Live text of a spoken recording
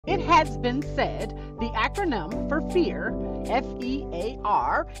has been said, the acronym for FEAR,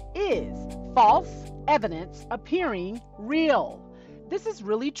 F-E-A-R, is false evidence appearing real. This is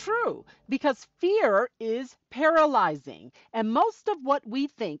really true because fear is paralyzing, and most of what we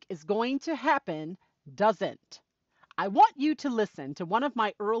think is going to happen doesn't. I want you to listen to one of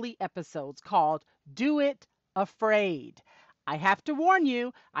my early episodes called Do It Afraid. I have to warn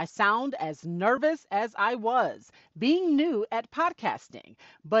you, I sound as nervous as I was being new at podcasting,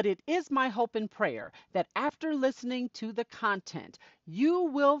 but it is my hope and prayer that after listening to the content, you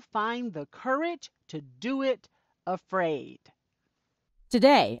will find the courage to do it afraid.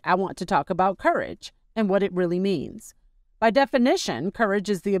 Today, I want to talk about courage and what it really means. By definition,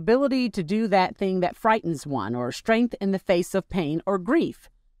 courage is the ability to do that thing that frightens one or strength in the face of pain or grief.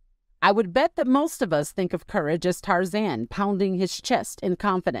 I would bet that most of us think of courage as Tarzan pounding his chest in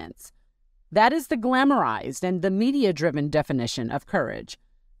confidence. That is the glamorized and the media-driven definition of courage.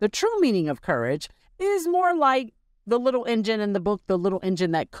 The true meaning of courage is more like the little engine in the book, The Little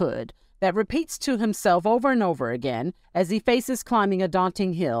Engine That Could, that repeats to himself over and over again as he faces climbing a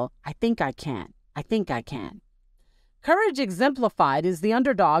daunting hill, I think I can, I think I can. Courage exemplified is the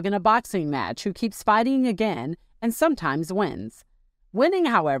underdog in a boxing match who keeps fighting again and sometimes wins. Winning,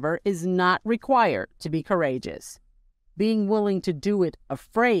 however, is not required to be courageous. Being willing to do it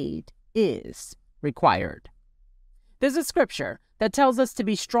afraid is required. There's a scripture that tells us to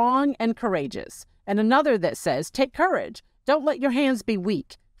be strong and courageous, and another that says, take courage, don't let your hands be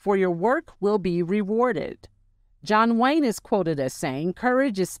weak, for your work will be rewarded. John Wayne is quoted as saying,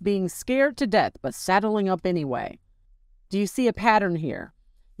 courage is being scared to death, but saddling up anyway. Do you see a pattern here?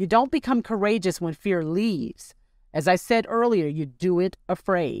 You don't become courageous when fear leaves. As I said earlier, you do it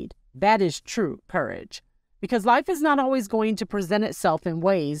afraid. That is true courage. Because life is not always going to present itself in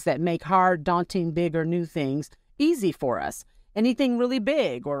ways that make hard, daunting, big, or new things easy for us. Anything really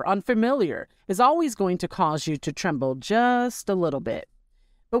big or unfamiliar is always going to cause you to tremble just a little bit.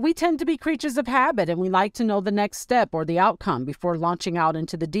 But we tend to be creatures of habit, and we like to know the next step or the outcome before launching out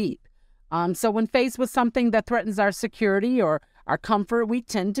into the deep. So when faced with something that threatens our security or our comfort, we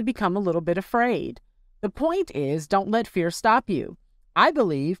tend to become a little bit afraid. The point is, don't let fear stop you. I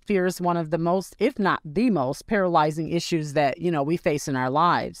believe fear is one of the most, if not the most, paralyzing issues that, we face in our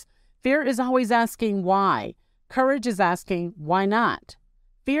lives. Fear is always asking why. Courage is asking why not.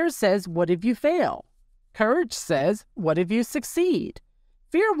 Fear says, what if you fail? Courage says, what if you succeed?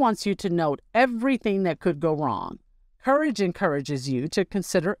 Fear wants you to note everything that could go wrong. Courage encourages you to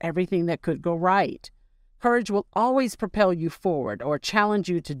consider everything that could go right. Courage will always propel you forward or challenge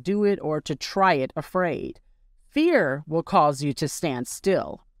you to do it or to try it afraid. Fear will cause you to stand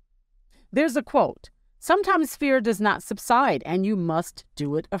still. There's a quote, sometimes fear does not subside and you must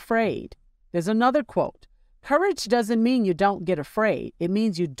do it afraid. There's another quote, courage doesn't mean you don't get afraid. It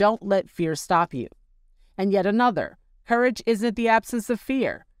means you don't let fear stop you. And yet another, courage isn't the absence of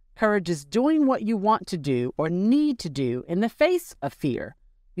fear. Courage is doing what you want to do or need to do in the face of fear.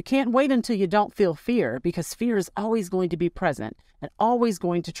 You can't wait until you don't feel fear because fear is always going to be present and always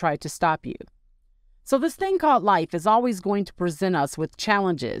going to try to stop you. So this thing called life is always going to present us with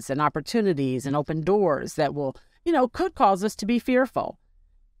challenges and opportunities and open doors that will, could cause us to be fearful.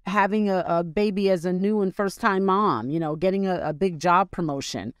 Having a baby as a new and first-time mom, getting a big job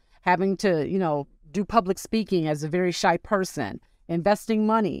promotion, having to, do public speaking as a very shy person, investing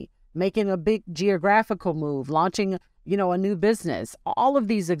money, making a big geographical move, launching, a new business. All of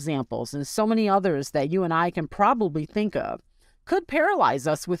these examples and so many others that you and I can probably think of could paralyze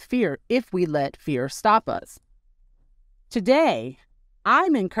us with fear if we let fear stop us. Today,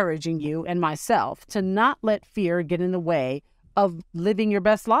 I'm encouraging you and myself to not let fear get in the way of living your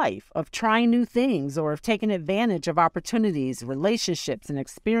best life, of trying new things, or of taking advantage of opportunities, relationships, and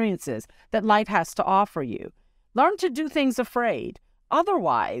experiences that life has to offer you. Learn to do things afraid.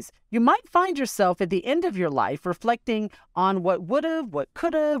 Otherwise, you might find yourself at the end of your life reflecting on what would have, what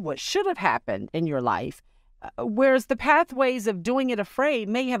could have, what should have happened in your life, whereas the pathways of doing it afraid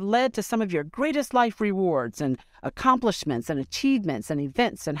may have led to some of your greatest life rewards and accomplishments and achievements and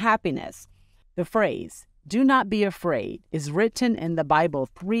events and happiness. The phrase, do not be afraid, is written in the Bible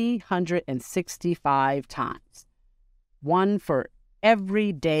 365 times, one for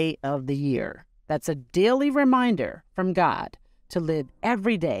every day of the year. That's a daily reminder from God to live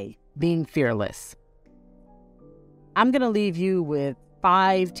every day being fearless. I'm going to leave you with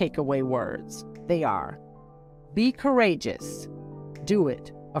 5 takeaway words. They are, be courageous, do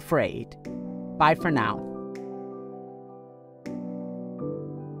it afraid. Bye for now.